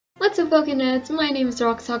What's up, Pokénerds? My name is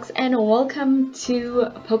RoqueSox and welcome to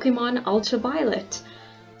Pokémon Ultra Violet.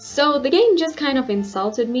 So the game just kind of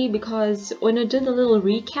insulted me because when I did a little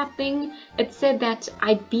recap thing, it said that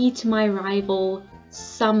I beat my rival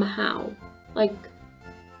somehow. Like,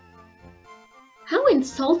 how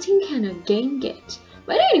insulting can a game get?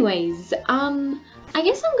 But anyways, I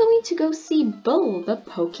guess I'm going to go see Bill, the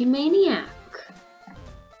PokéManiac.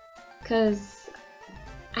 Cause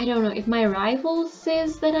I don't know, if my rival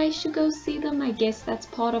says that I should go see them, I guess that's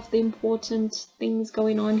part of the important things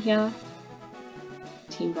going on here.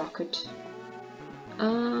 Team Rocket.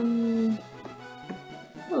 Hello,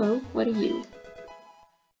 what are you?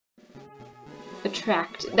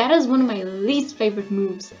 Attract. That is one of my least favorite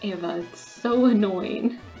moves ever. It's so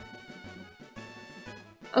annoying.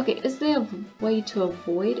 Okay, is there a way to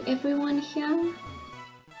avoid everyone here?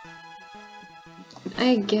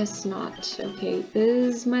 I guess not. Okay,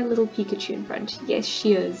 is my little Pikachu in front? Yes,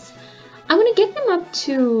 she is. I'm gonna get them up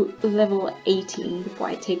to level 18 before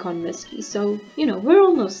I take on Misty, so, you know, we're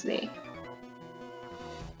almost there.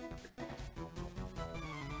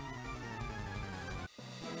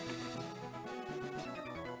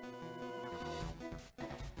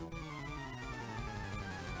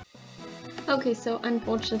 Okay, so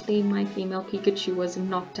unfortunately my female Pikachu was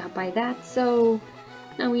knocked out by that, so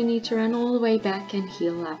now we need to run all the way back and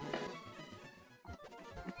heal up.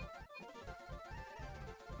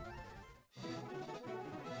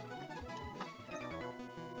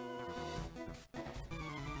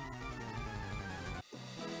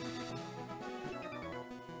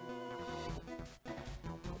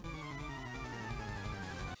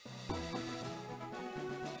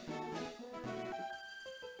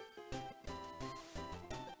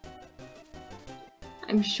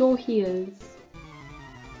 I'm sure he is.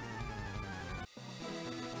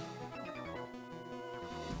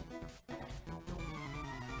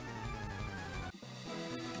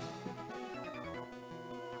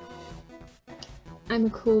 I'm a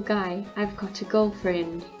cool guy. I've got a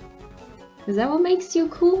girlfriend. Is that what makes you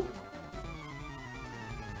cool?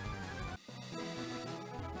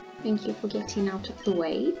 Thank you for getting out of the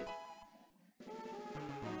way.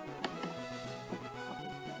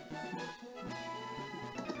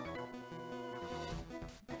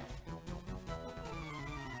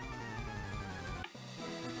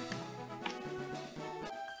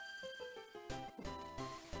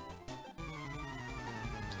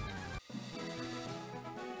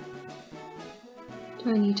 Do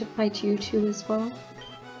I need to fight you two as well?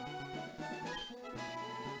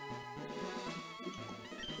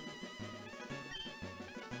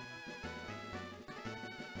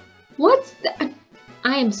 What's that?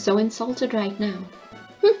 I am so insulted right now.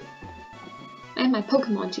 I have my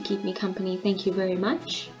Pokemon to keep me company, thank you very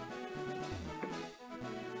much.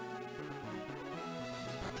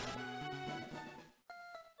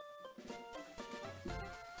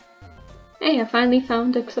 Hey, I finally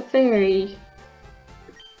found a Clefairy.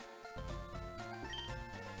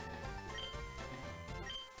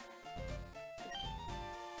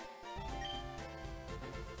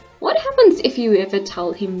 What happens if you ever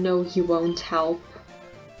tell him no, he won't help?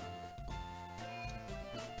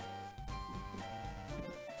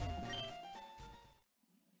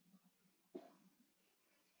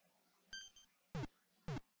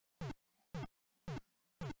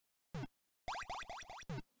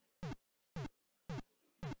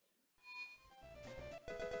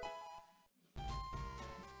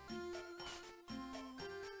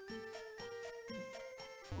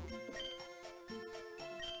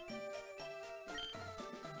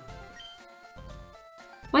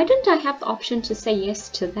 Why didn't I have the option to say yes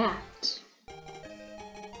to that?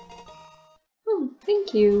 Oh,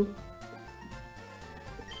 thank you.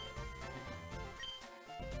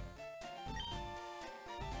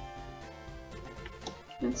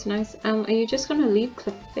 That's nice. Are you just gonna leave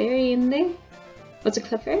Clefairy in there? Was it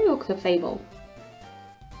Clefairy or Clefable?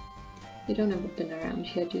 You don't have a bin around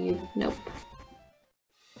here, do you? Nope.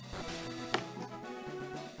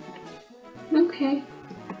 Okay.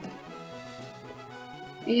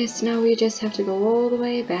 Yes, now we just have to go all the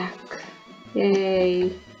way back.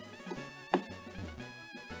 Yay.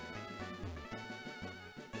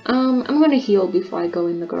 I'm gonna heal before I go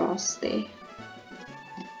in the grass there.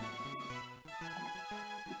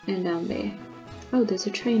 And down there. Oh, there's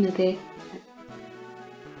a trainer there.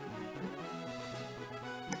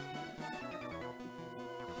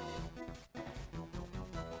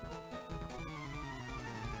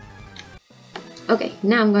 Okay,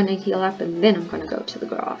 now I'm gonna heal up and then I'm gonna go to the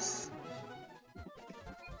grass.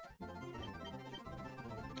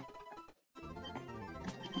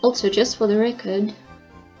 Also, just for the record,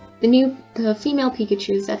 The female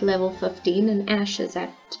Pikachu is at level 15 and Ash is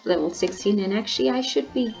at level 16, and actually I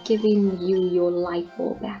should be giving you your light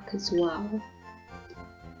ball back as well.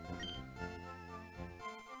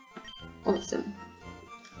 Awesome.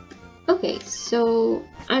 Okay, so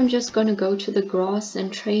I'm just gonna go to the grass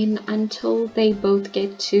and train until they both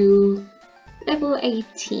get to level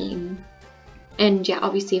 18. And yeah,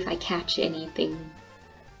 obviously if I catch anything,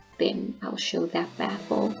 then I'll show that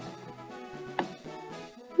battle.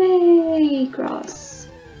 Yay, grass.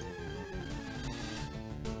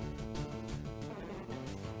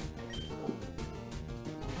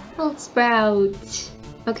 Sprout.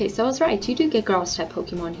 Okay, so I was right, you do get grass type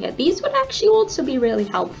Pokemon here. These would actually also be really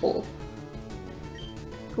helpful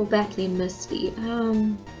for battling Misty.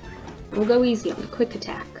 We'll go easy on the quick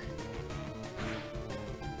attack.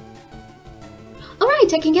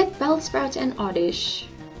 Alright, I can get Bellsprout and Oddish.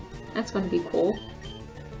 That's gonna be cool.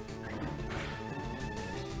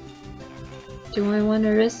 Do I want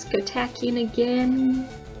to risk attacking again?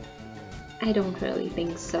 I don't really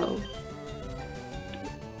think so.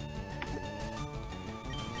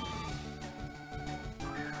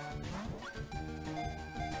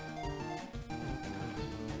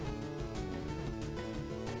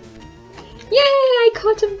 Yay! I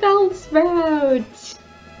caught a Bellsprout!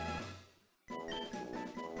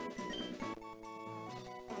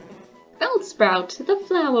 Bellsprout, the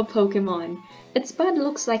flower Pokemon. Its bud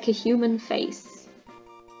looks like a human face.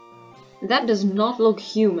 That does not look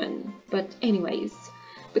human, but anyways.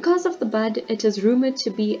 Because of the bud, it is rumored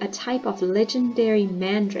to be a type of legendary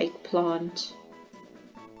mandrake plant.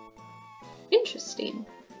 Interesting.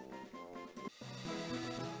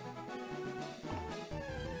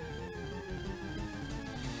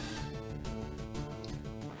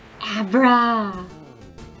 Abra!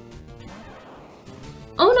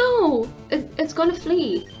 Oh no! It's gonna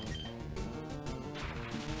flee!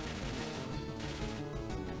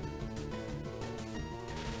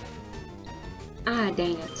 Ah,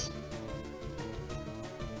 dang it.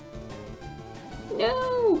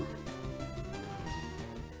 No!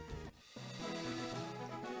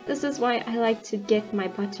 This is why I like to get my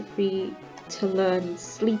Butterfree to learn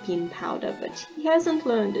sleeping powder, but he hasn't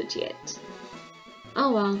learned it yet.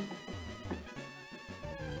 Oh well.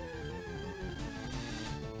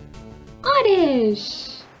 Oddish!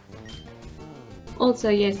 Also,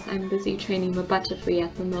 yes, I'm busy training my Butterfree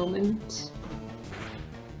at the moment.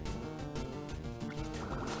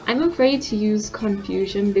 I'm afraid to use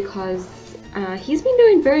Confusion because he's been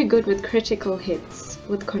doing very good with critical hits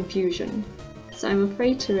with Confusion, so I'm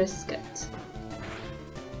afraid to risk it.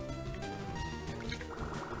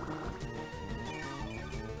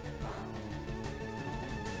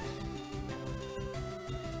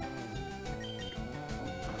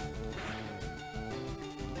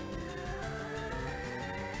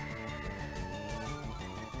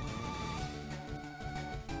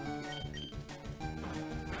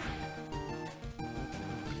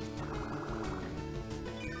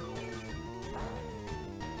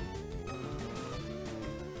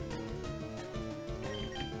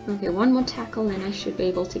 Okay, one more tackle and I should be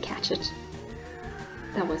able to catch it.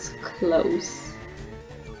 That was close.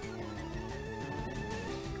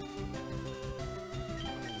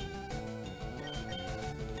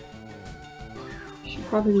 Should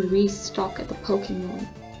probably restock at the Pokemon.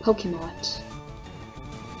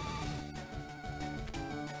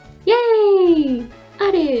 Yay!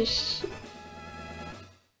 Oddish!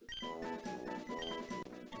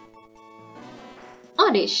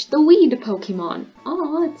 Oddish, the weed Pokemon.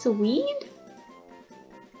 Oh, it's a weed?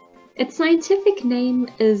 Its scientific name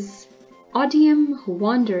is Odium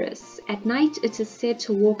wanderus. At night it is said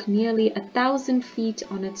to walk nearly 1,000 feet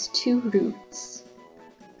on its 2 roots.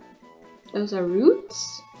 Those are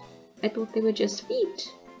roots? I thought they were just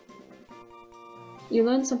feet. You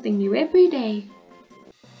learn something new every day.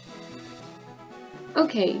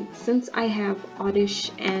 Okay, since I have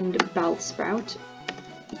Oddish and Bellsprout,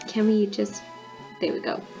 can we just... There we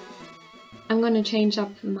go. I'm gonna change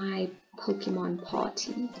up my Pokemon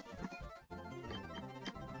party.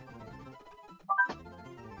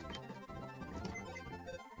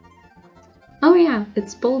 Oh yeah,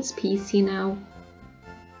 it's Bull's PC now.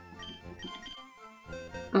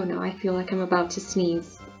 Oh no, I feel like I'm about to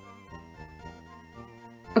sneeze.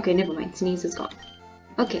 Okay, never mind, sneeze is gone.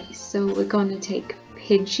 Okay, so we're gonna take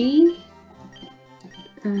Pidgey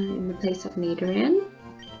in the place of Nidoran.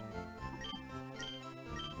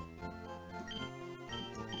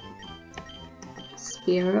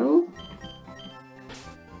 Spearow.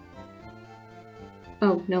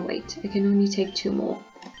 Oh, no wait, I can only take 2 more.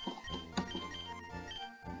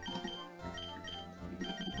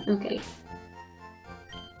 Okay.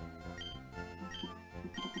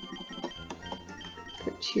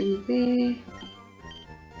 Put you there.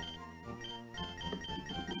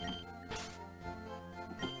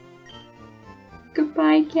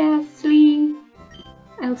 Goodbye, Ghastly.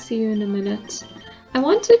 I'll see you in a minute. I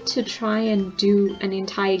wanted to try and do an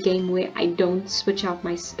entire game where I don't switch out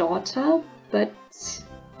my starter, but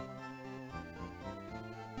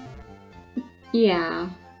yeah.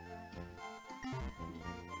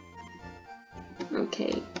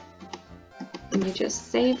 Okay. Let me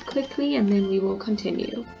just save quickly and then we will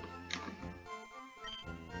continue.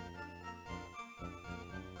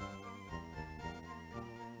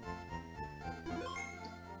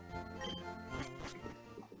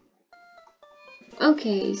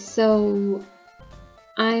 Okay, so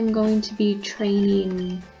I'm going to be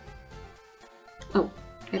training... Oh,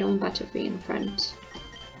 I don't want Butterfree in front.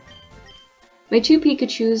 My two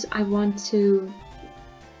Pikachus, I want to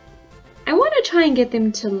try and get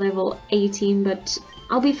them to level 18, but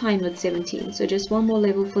I'll be fine with 17, so just one more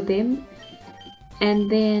level for them. And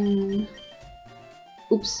then...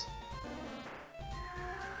 Oops.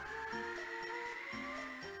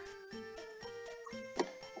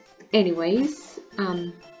 Anyways,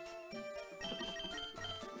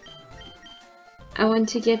 I want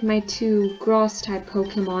to get my two grass-type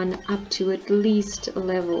Pokemon up to at least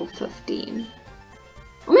level 15.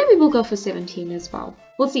 Or maybe we'll go for 17 as well.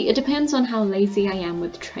 We'll see, it depends on how lazy I am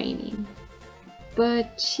with training.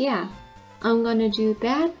 But yeah, I'm gonna do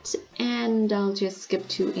that and I'll just skip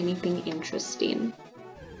to anything interesting.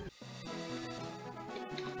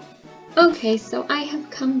 Okay, so I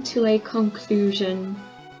have come to a conclusion.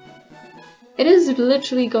 It is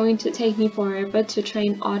literally going to take me forever to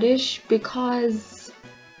train Oddish because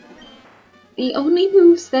the only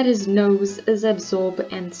moves that it knows is Absorb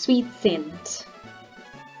and Sweet Scent.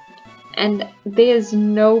 And there's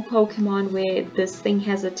no Pokemon where this thing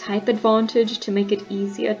has a type advantage to make it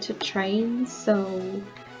easier to train, so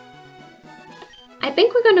I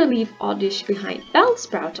think we're gonna leave Oddish behind.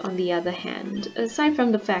 Bellsprout, on the other hand, aside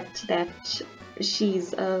from the fact that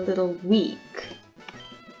she's a little weak,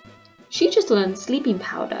 she just learned Sleeping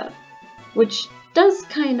Powder, which does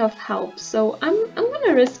kind of help, so I'm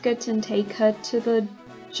gonna risk it and take her to the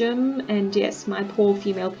gym, and yes, my poor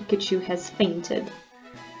female Pikachu has fainted.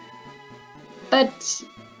 But,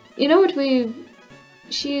 you know what,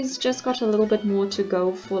 she's just got a little bit more to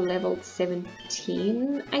go for level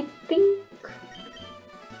 17, I think?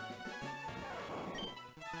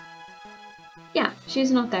 Yeah,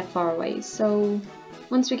 she's not that far away, so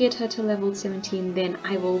once we get her to level 17, then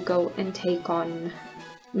I will go and take on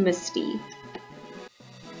Misty.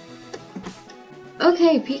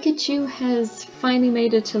 Okay, Pikachu has finally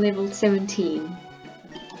made it to level 17.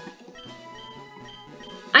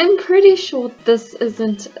 I'm pretty sure this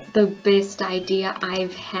isn't the best idea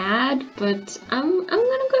I've had, but I'm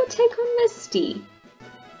gonna go take on Misty.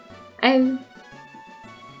 I'm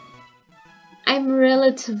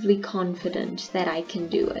relatively confident that I can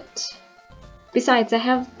do it. Besides,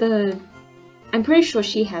 I'm pretty sure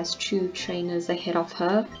she has 2 trainers ahead of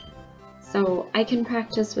her, so I can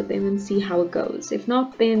practice with them and see how it goes. If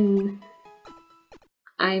not, then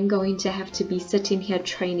I'm going to have to be sitting here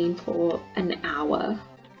training for an hour.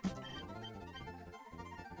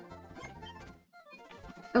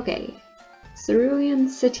 Okay, Cerulean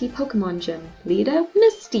City Pokemon Gym. Leader,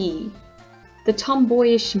 Misty, the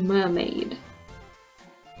tomboyish mermaid.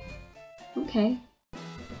 Okay.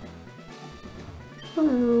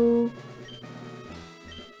 Hello.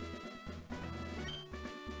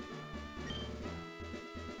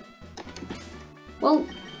 Well,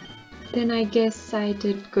 then I guess I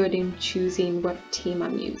did good in choosing what team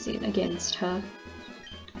I'm using against her.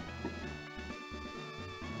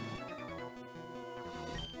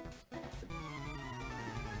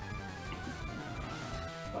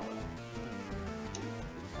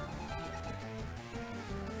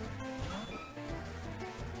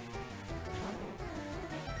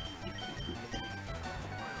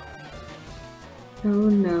 Oh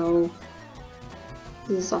no,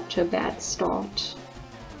 this is off to a bad start.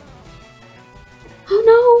 Oh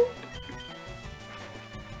no!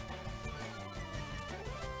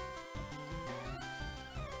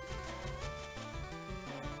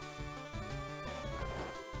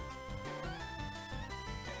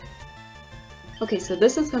 Okay, so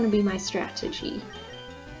this is going to be my strategy.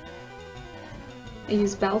 I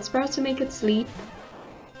use Bellsprout to make it sleep.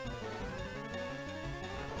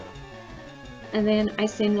 And then I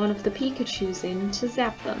send one of the Pikachus in to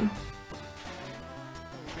zap them.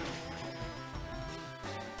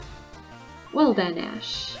 Well done,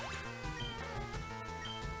 Ash.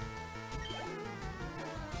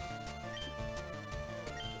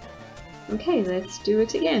 Okay, let's do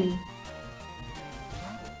it again.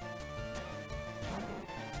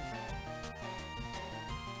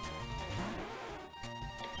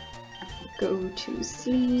 Go to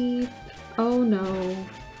sleep. Oh no.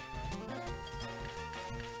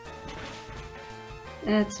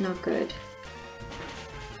 That's not good.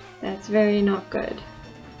 That's very not good.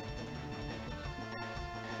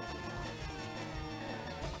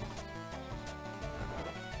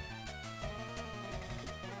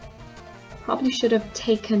 Probably should have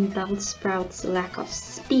taken Bellsprout's lack of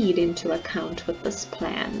speed into account with this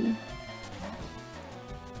plan.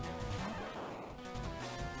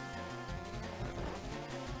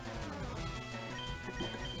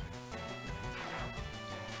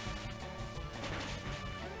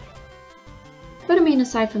 But I mean,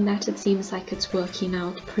 aside from that, it seems like it's working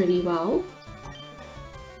out pretty well.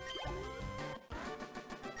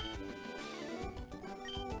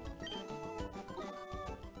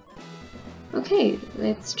 Okay,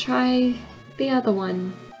 let's try the other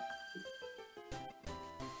one.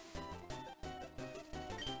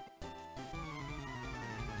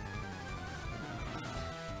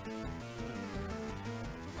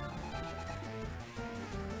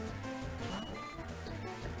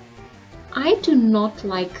 I do not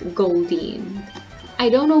like Goldeen. I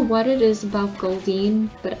don't know what it is about Goldeen,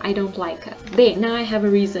 but I don't like her. There, now I have a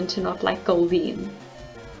reason to not like Goldeen.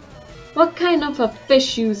 What kind of a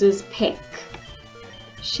fish uses pick?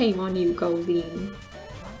 Shame on you, Goldeen.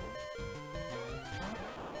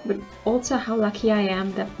 But also how lucky I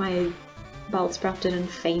am that my Bellsprout didn't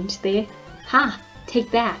faint there. Ha!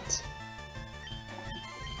 Take that!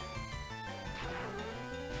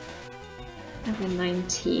 Level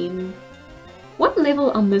 19. What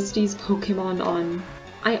level are Misty's Pokemon on?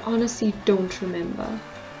 I honestly don't remember.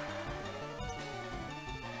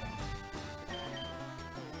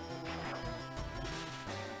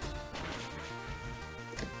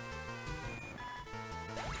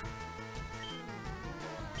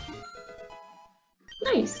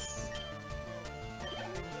 Nice.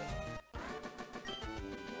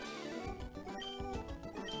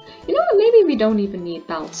 You know what, maybe we don't even need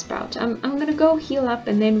Bellsprout. I'm gonna go heal up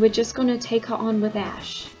and then we're just gonna take her on with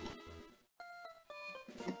Ash.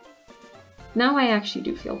 Now I actually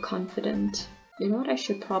do feel confident. You know what I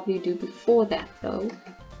should probably do before that though?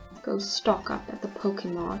 Go stock up at the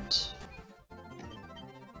Pokemart.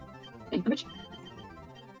 How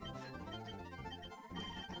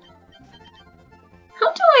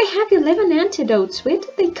do I have 11 antidotes? Where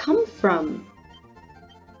did they come from?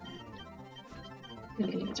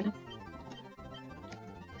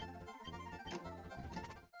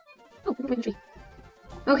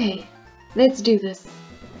 Okay, let's do this.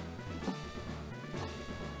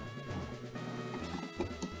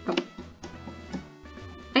 Oh.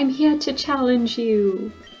 I'm here to challenge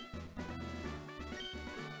you.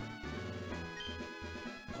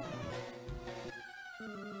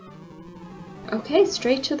 Okay,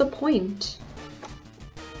 straight to the point.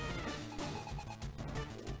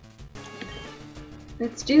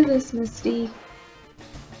 Let's do this, Misty.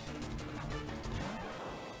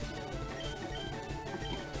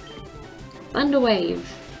 Thunder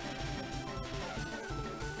Wave.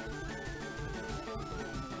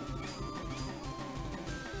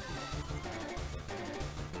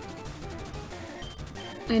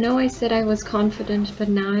 I know I said I was confident, but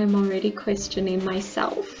now I'm already questioning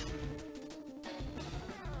myself.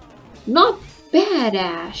 Not bad,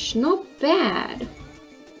 Ash. Not bad.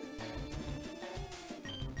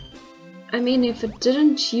 I mean, if it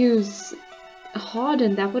didn't use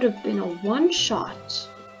Harden, that would have been a one-shot.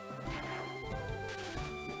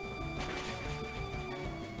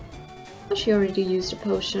 She already used a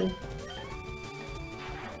potion.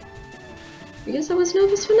 I guess I was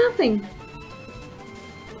nervous for nothing.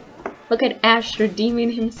 Look at Ash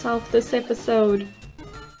redeeming himself this episode.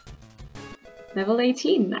 Level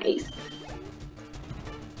 18, nice.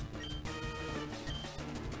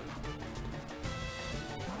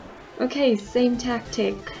 Okay, same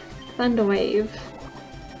tactic. Thunder Wave.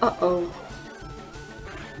 Uh-oh.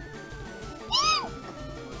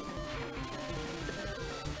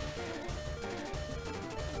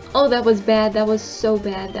 Oh, that was bad. That was so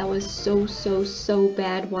bad. That was so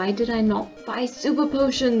bad. Why did I not buy super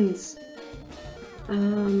potions?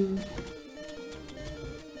 Oh,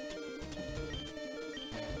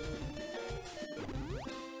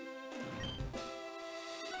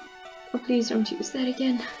 please don't use that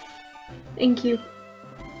again. Thank you.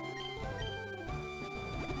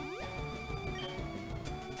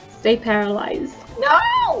 Stay paralyzed.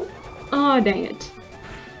 No! Oh, dang it.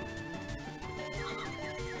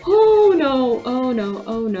 Oh no, oh no,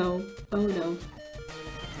 oh no, oh no.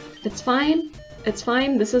 It's fine, it's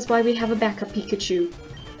fine. This is why we have a backup Pikachu.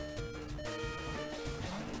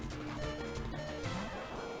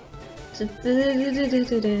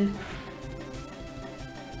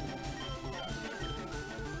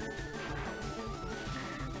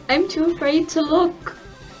 I'm too afraid to look.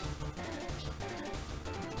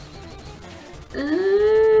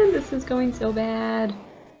 This is going so bad.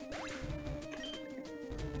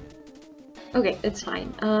 Okay, it's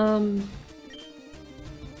fine. I'm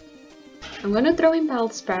gonna throw in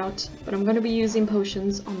Bellsprout, but I'm gonna be using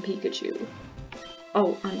potions on Pikachu.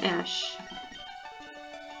 Oh, on Ash.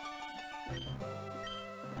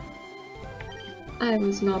 I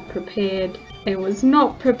was not prepared. I was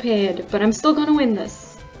not prepared, but I'm still gonna win this.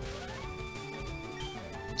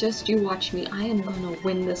 Just you watch me. I am gonna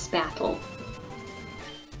win this battle.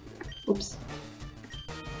 Oops.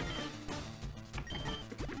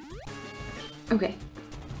 Okay.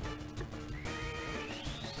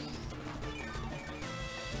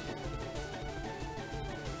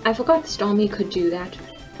 I forgot Stormy could do that.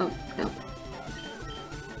 Oh, no.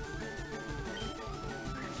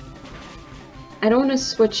 I don't want to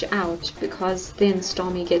switch out, because then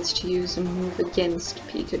Stormy gets to use a move against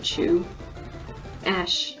Pikachu.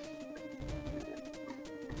 Ash.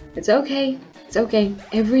 It's okay. It's okay.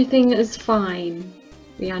 Everything is fine.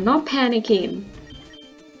 We are not panicking.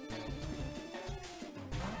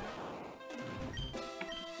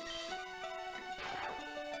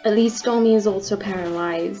 At least Stormy is also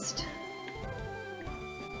paralyzed.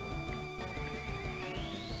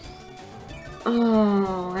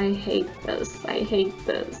 Oh, I hate this. I hate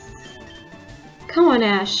this. Come on,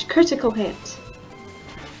 Ash. Critical hit.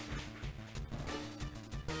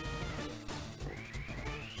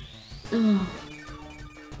 Oh.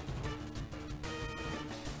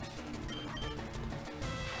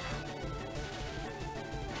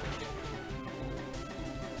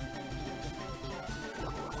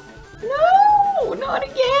 No! Not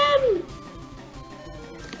again!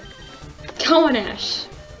 Come on, Ash.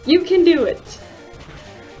 You can do it.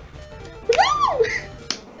 Woo!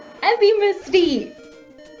 Heavy Misty!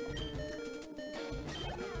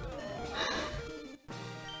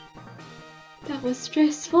 That was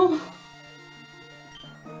stressful.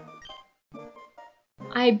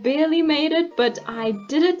 I barely made it, but I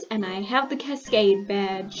did it and I have the Cascade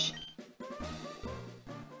badge.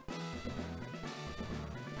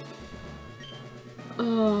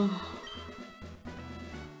 Oh.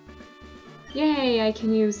 Yay, I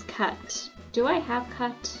can use Cut. Do I have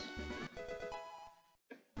Cut?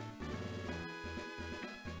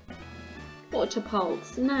 Water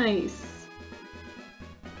Pulse, nice.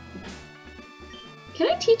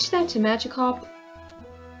 Can I teach that to Magikarp?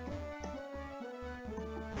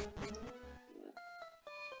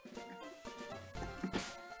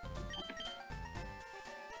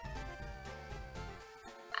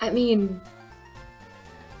 I mean,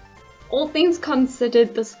 all things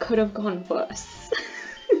considered, this could have gone worse.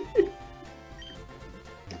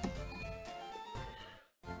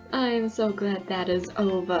 I am so glad that is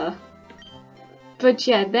over. But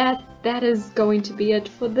yeah, that is going to be it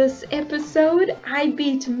for this episode. I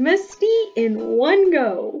beat Misty in one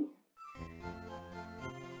go.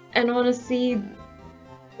 And honestly,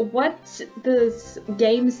 what this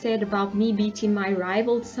game said about me beating my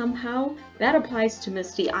rival somehow, that applies to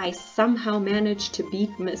Misty. I somehow managed to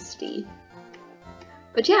beat Misty.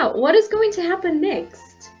 But yeah, what is going to happen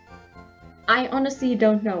next? I honestly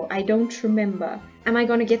don't know. I don't remember. Am I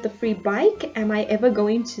gonna get the free bike? Am I ever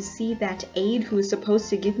going to see that aide who is supposed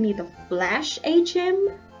to give me the Flash HM?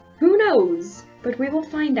 Who knows? But we will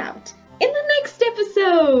find out in the next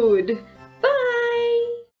episode!